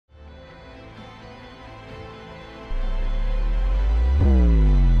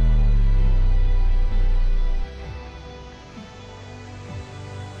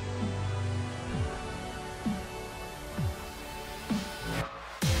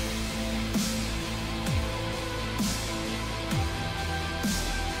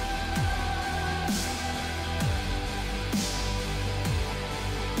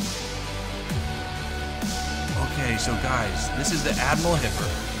so guys, this is the Admiral HIPPER,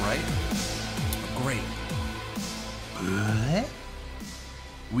 right? Great.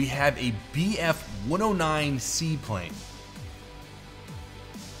 We have a BF-109 seaplane.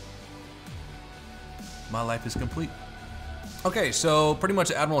 My life is complete. Okay, so pretty much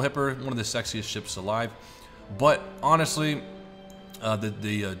Admiral HIPPER, one of the sexiest ships alive. But honestly,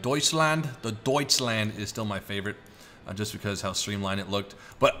 the Deutschland is still my favorite, just because how streamlined it looked.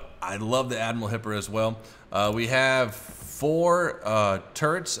 But I love the Admiral HIPPER as well. We have 4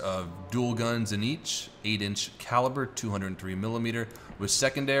 turrets of dual guns in each, 8-inch caliber, 203 millimeter, with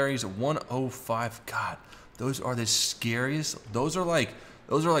secondaries 105. God, those are the scariest. Those are like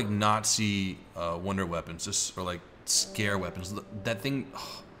Nazi wonder weapons, just or like scare weapons. That thing.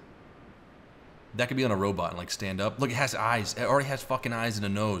 Oh, that could be on a robot and like stand up. Look, it has eyes. It already has fucking eyes and a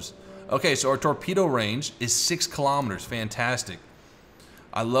nose. Okay, so our torpedo range is 6 kilometers. Fantastic.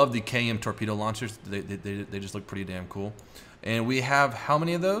 I love the KM torpedo launchers. They just look pretty damn cool. And we have how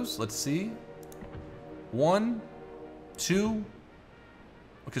many of those? Let's see. 1, 2.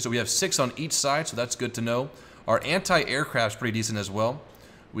 Okay, so we have 6 on each side, so that's good to know. Our anti-aircraft's pretty decent as well.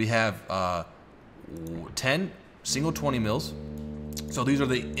 We have 10 single 20 mils. So these are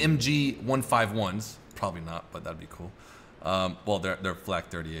the MG-151s. Probably not, but that'd be cool. Well, they're Flak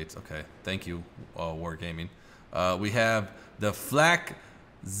 38s. Okay, thank you, Wargaming. We have the Flak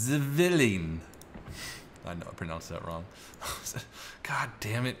Zwilling. I know I pronounced that wrong. God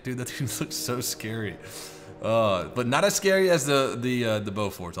damn it, dude! That thing looks so scary. But not as scary as the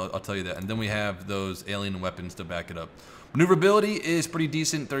Beauforts. I'll tell you that. And then we have those alien weapons to back it up. Maneuverability is pretty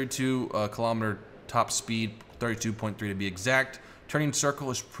decent. 32 kilometer top speed, 32.3 to be exact. Turning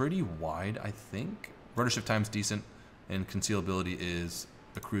circle is pretty wide, I think. Rudder shift time's decent, and concealability is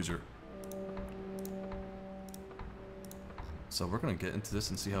the cruiser. So we're gonna get into this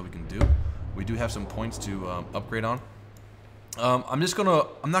and see how we can do. We do have some points to upgrade on. I'm not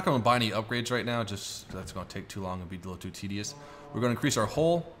gonna buy any upgrades right now. Just that's gonna take too long and be a little too tedious. We're gonna increase our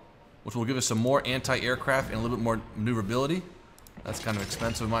hull, which will give us some more anti-aircraft and a little bit more maneuverability. That's kind of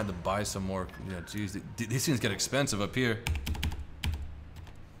expensive. We might have to buy some more. Yeah, geez, these things get expensive up here.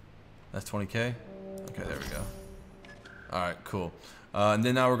 That's 20K. Okay, there we go. All right, cool. And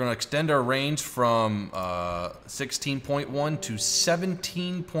then now we're gonna extend our range from 16.1 to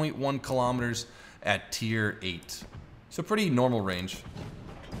 17.1 kilometers at tier 8. So pretty normal range.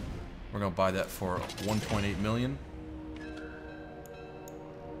 We're gonna buy that for 1.8 million.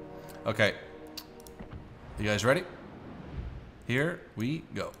 Okay. You guys ready? Here we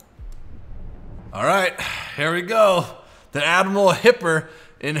go. All right, here we go. The Admiral HIPPER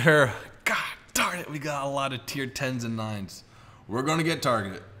in her, God darn it, we got a lot of tier 10s and 9s. We're gonna get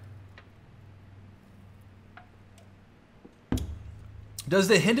targeted. Does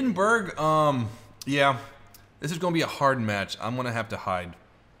the Hindenburg, yeah, this is gonna be a hard match. I'm gonna have to hide.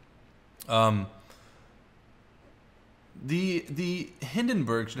 The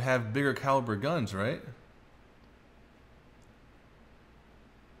Hindenburg should have bigger caliber guns, right?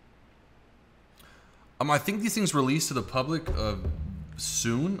 I think these things release to the public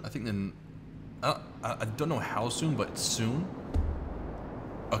soon. I think then, I don't know how soon, but soon.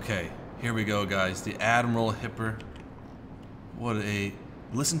 Okay, here we go, guys. The Admiral HIPPER. What a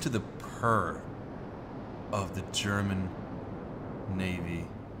listen to the purr of the German Navy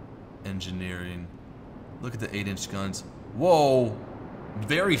engineering. Look at the 8-inch guns. Whoa,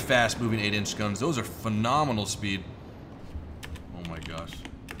 very fast moving 8-inch guns. Those are phenomenal speed. Oh my gosh.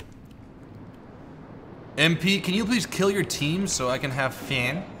 MP, can you please kill your team so I can have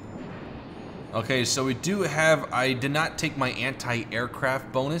fan? Okay, so we do have, I did not take my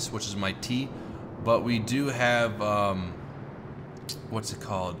anti-aircraft bonus, which is my T, but we do have, what's it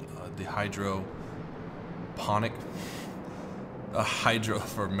called? The hydroponic, a hydro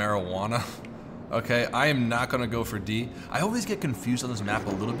for marijuana. Okay, I am not gonna go for D. I always get confused on this map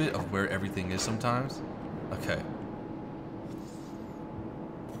a little bit of where everything is sometimes. Okay.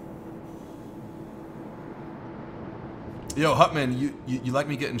 Yo, Hutman, you like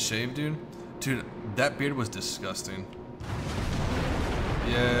me getting shaved, dude? Dude, that beard was disgusting.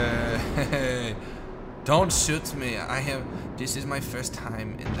 Yeah. Don't shoot me. This is my first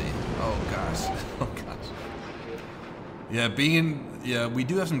time in the, oh gosh. Oh gosh. Yeah, we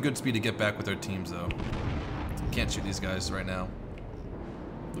do have some good speed to get back with our teams though. Can't shoot these guys right now.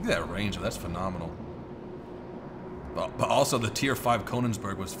 Look at that range, that's phenomenal. But also the tier 5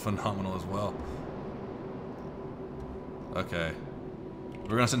 Konigsberg was phenomenal as well. Okay.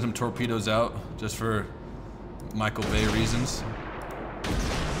 We're gonna send some torpedoes out just for Michael Bay reasons.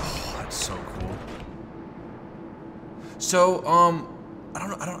 Oh, that's so cool. So,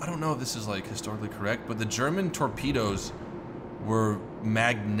 I don't know if this is like historically correct, but the German torpedoes were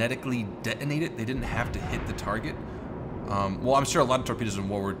magnetically detonated. They didn't have to hit the target. Well, I'm sure a lot of torpedoes in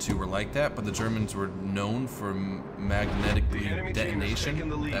World War II were like that, but the Germans were known for magnetically detonation.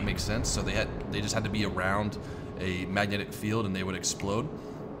 That makes sense. So they just had to be around a magnetic field and they would explode.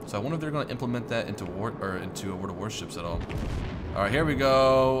 So I wonder if they're going to implement that into World of Warships at all. All right, here we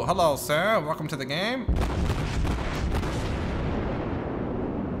go. Hello, sir. Welcome to the game.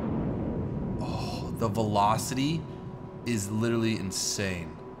 Oh, the velocity is literally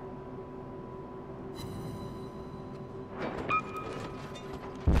insane.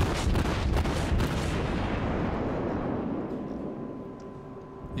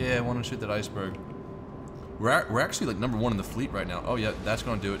 Yeah, I want to shoot that iceberg. We're actually like #1 in the fleet right now. Oh yeah, that's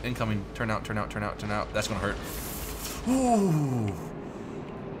gonna do it. Incoming. Turn out, turn out, turn out, turn out. That's gonna hurt. Ooh.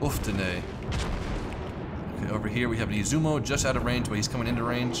 Oof, dene. Okay, over here we have an Izumo just out of range, but he's coming into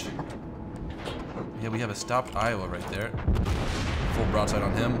range. Yeah, we have a stopped Iowa right there. Full broadside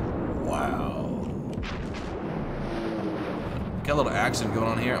on him. Wow. Got a little accident going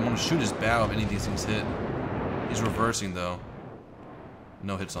on here. I'm gonna shoot his bow if any of these things hit. He's reversing though.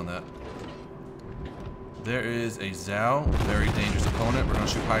 No hits on that. There is a Zhao, very dangerous opponent. We're gonna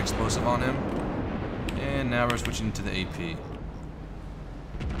shoot high explosive on him. And now we're switching to the AP.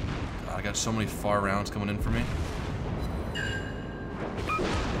 God, I got so many far rounds coming in for me.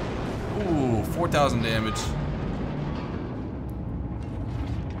 Ooh, 4,000 damage.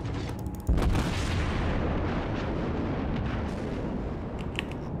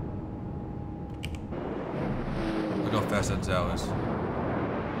 Look how fast that Zhao is.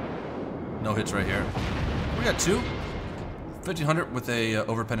 No hits right here. We got 2. 1,500 with a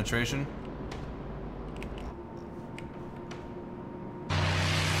over penetration.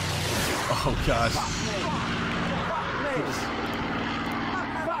 Oh gosh.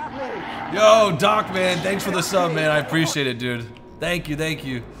 Yo, Doc, man, thanks for the sub, man. I appreciate it, dude. Thank you, thank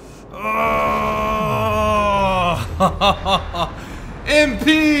you. Oh.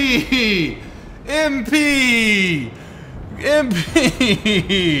 MP! MP!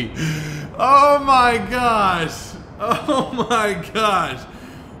 MP! Oh my gosh! Oh my gosh!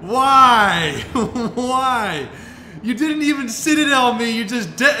 Why? Why? You didn't even citadel me, you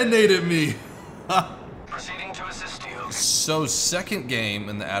just detonated me! Proceeding to assist you. So, second game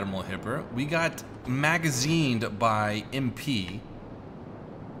in the Admiral Hipper, we got magazined by MP.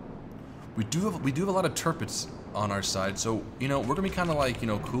 We do have a lot of turpits on our side, so you know we're gonna be kind of like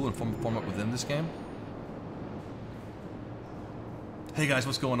cool and form up within this game. Hey guys,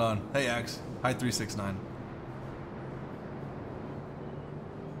 what's going on? Hey Axe, hi 369.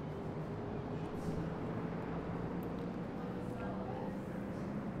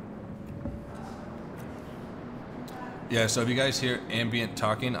 Yeah, so if you guys hear ambient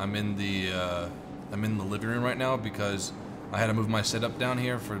talking, I'm in the living room right now because I had to move my setup down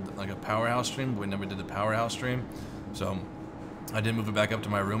here for like a powerhouse stream, but we never did the powerhouse stream. So I did move it back up to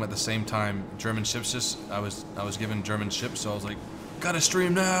my room at the same time. German ships I was given German ships, so I was like, gotta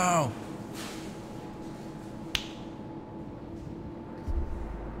stream now!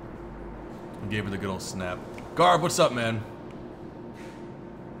 I gave her the good old snap. Garb, what's up, man?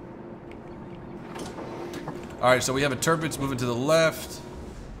 Alright, so we have a turpits moving to the left.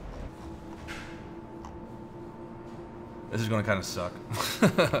 This is gonna kind of suck.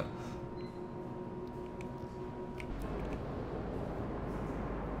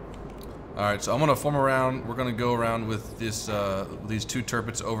 Alright, so I'm gonna form around. We're gonna go around with this these 2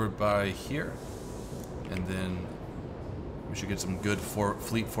 turpits over by here. And then we should get some good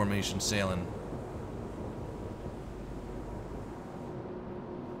fleet formation sailing.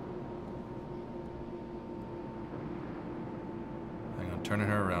 Hang on, turning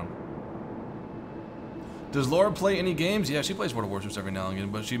her around. Does Laura play any games? Yeah, she plays World of Warships every now and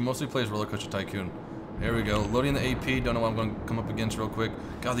again, but she mostly plays Roller Coaster Tycoon. There we go. Loading the AP. Don't know what I'm going to come up against real quick.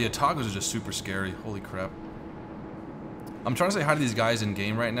 God, the Atagos are just super scary. Holy crap. I'm trying to say hi to these guys in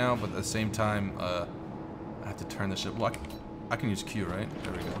game right now, but at the same time, I have to turn the ship. Well, I can use Q, right?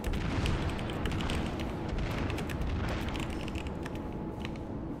 There we go.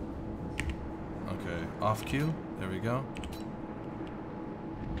 Okay, off Q. There we go.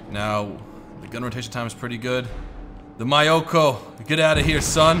 Now, the gun rotation time is pretty good. The Mayoko, get out of here,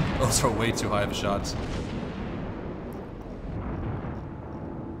 son. Those are way too high of shots.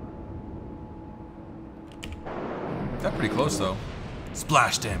 Got pretty close though.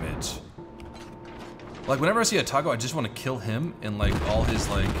 Splash damage. Like whenever I see a Taco, I just want to kill him and like all his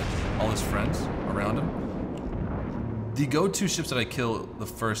friends around him. The go-to ships that I kill the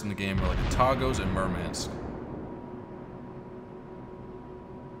first in the game are like Tagos and Murmansk.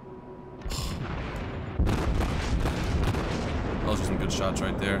 good shots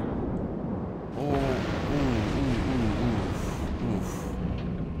right there. Oh, oof.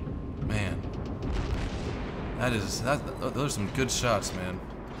 Man. Those are some good shots, man.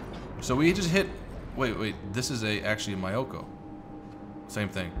 So we just hit, wait, this is actually a Myoko. Same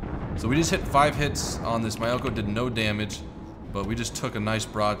thing. So we just hit 5 hits on this Myoko, did no damage, but we just took a nice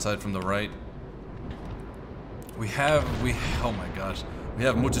broadside from the right. Oh my gosh. We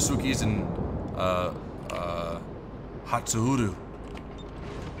have Mochizuki's and Hatsuhuru.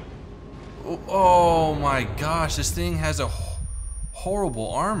 Oh my gosh, this thing has a horrible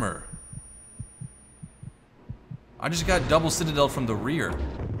armor. I just got double citadel from the rear.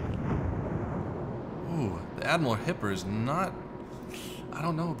 Ooh, the Admiral Hipper is not... I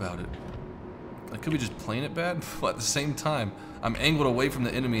don't know about it. Like, could we just playing it bad? But at the same time, I'm angled away from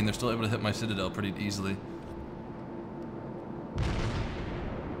the enemy and they're still able to hit my citadel pretty easily.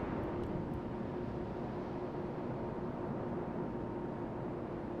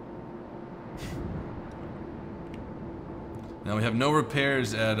 Now we have no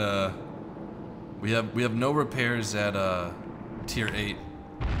repairs at we have no repairs at tier 8.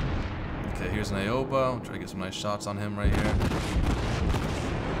 Okay, here's an Ioba. I'll try to get some nice shots on him right here.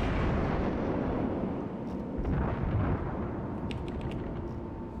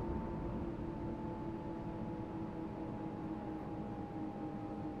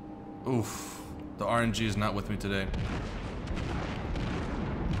 Oof, the RNG is not with me today.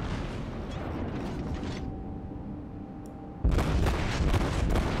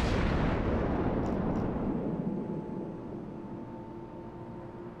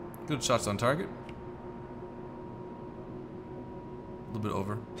 Good shots on target. A little bit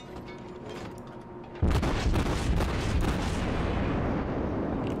over.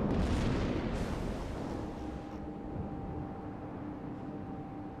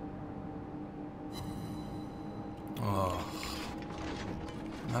 Oh.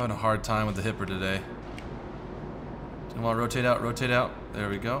 I'm having a hard time with the Hipper today. Come on, rotate out, rotate out. There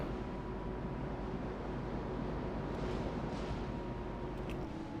we go.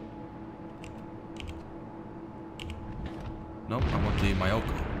 Nope, I want the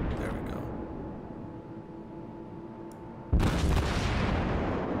Myoko. There we go.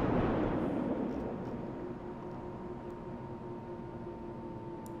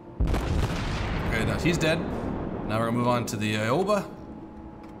 Okay, now he's dead. Now we're gonna move on to the Ioba.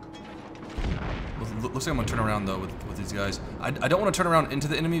 Looks like I'm gonna turn around though with these guys. I don't want to turn around into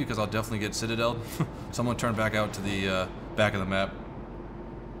the enemy because I'll definitely get citadeled. So I'm gonna turn back out to the back of the map.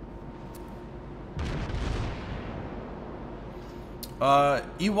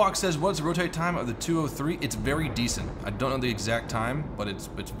 Ewok says, what's the rotate time of the 203? It's very decent. I don't know the exact time, but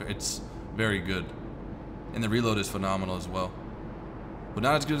it's very good. And the reload is phenomenal as well. But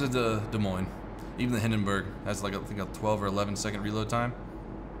not as good as the Des Moines. Even the Hindenburg has like, I think, a 12 or 11 second reload time.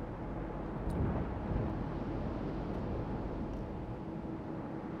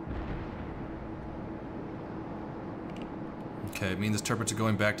 Okay, me and this Turpets are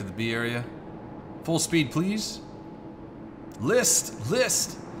going back to the B area. Full speed, please.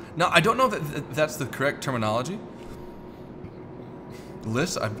 List. Now, I don't know that that's the correct terminology.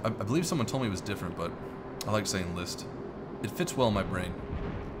 List, I believe someone told me it was different, but I like saying list. It fits well in my brain.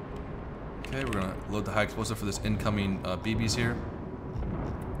 Okay, we're gonna load the high explosive for this incoming BBs here.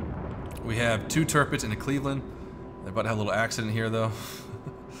 We have 2 Turpets and a Cleveland. They're about to have a little accident here, though.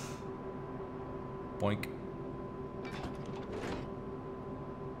 Boink.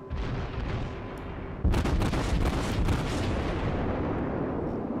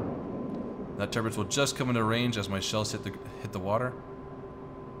 That Turpets will just come into range as my shells hit the water.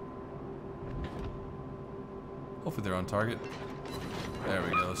 Hopefully they're on target. There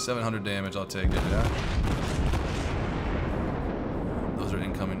we go. 700 damage. I'll take it. Yeah. Those are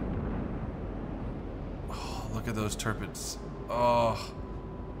incoming. Oh, look at those Turpets. Oh.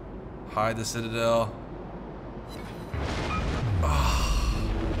 Hide the Citadel. Oh.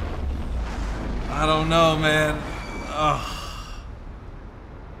 I don't know, man. Oh.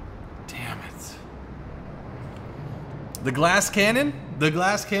 The glass cannon?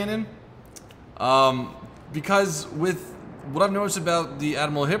 Because with what I've noticed about the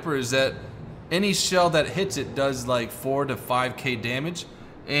Admiral Hipper is that any shell that hits it does like 4 to 5k damage.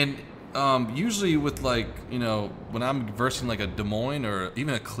 And usually with, like, you know, when I'm versing like a Des Moines or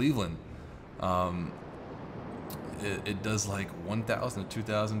even a Cleveland, it does like 1,000 to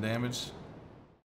 2,000 damage.